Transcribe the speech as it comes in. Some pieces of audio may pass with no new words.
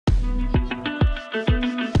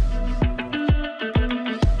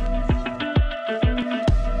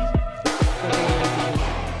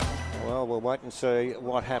wait and see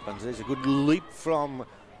what happens. There's a good leap from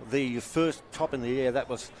the first top in the air. That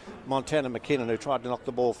was Montana McKinnon, who tried to knock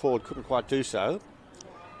the ball forward, couldn't quite do so.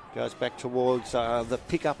 Goes back towards the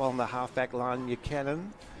pick-up on the half-back line,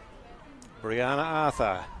 Buchanan. Brianna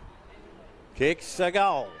Arthur kicks a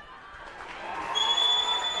goal.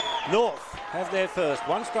 North have their first,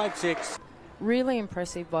 1 straight 6. Really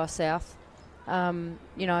impressive by South.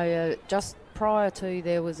 Just prior to,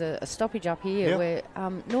 there was a stoppage up here where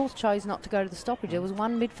North chose not to go to the stoppage. There was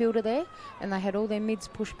one midfielder there and they had all their mids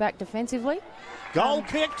pushed back defensively. Goal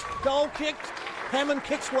kicked. Hammond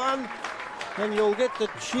kicks one and you'll get the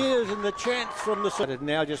cheers and the chants from the side. It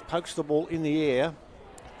now just pokes the ball in the air.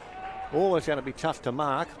 Always going to be tough to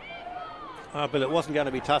mark. But it wasn't going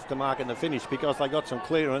to be tough to mark in the finish because they got some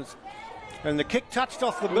clearance. And the kick touched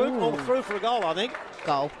off the boot, all through for a goal, I think.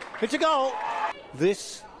 Goal. It's a goal.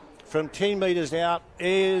 This, from 10 metres out,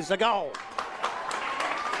 is a goal.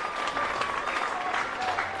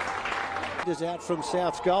 Is out from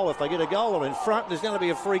South's goal. If they get a goal or in front, there's going to be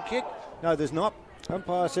a free kick. No, there's not.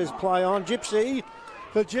 Umpire says play on. Gypsy.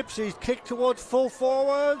 The Gypsy's kick towards full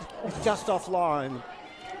forward. It's just offline.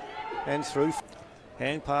 And through.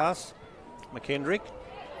 Hand pass. McKendrick.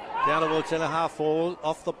 Down towards centre half forward.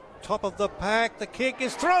 Off the top of the pack. The kick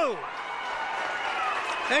is through.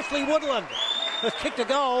 Ashley Woodland has kicked a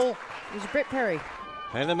goal. It was Brett Perry.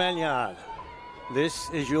 And the Manyard. This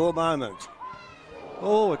is your moment.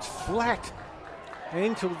 Oh, it's flat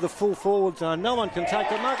into the full forward zone. No one can take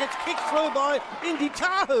the mark. It's kicked through by Indy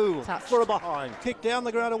Tahu for a behind. Kick down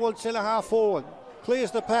the ground towards centre half forward.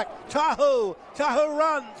 Clears the pack. Tahu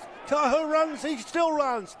runs. He still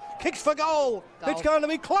runs. Kicks for goal. It's going to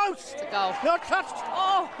be close. It's a goal. Not touched.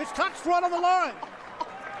 Oh, it's touched right on the line.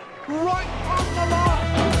 Right on the line.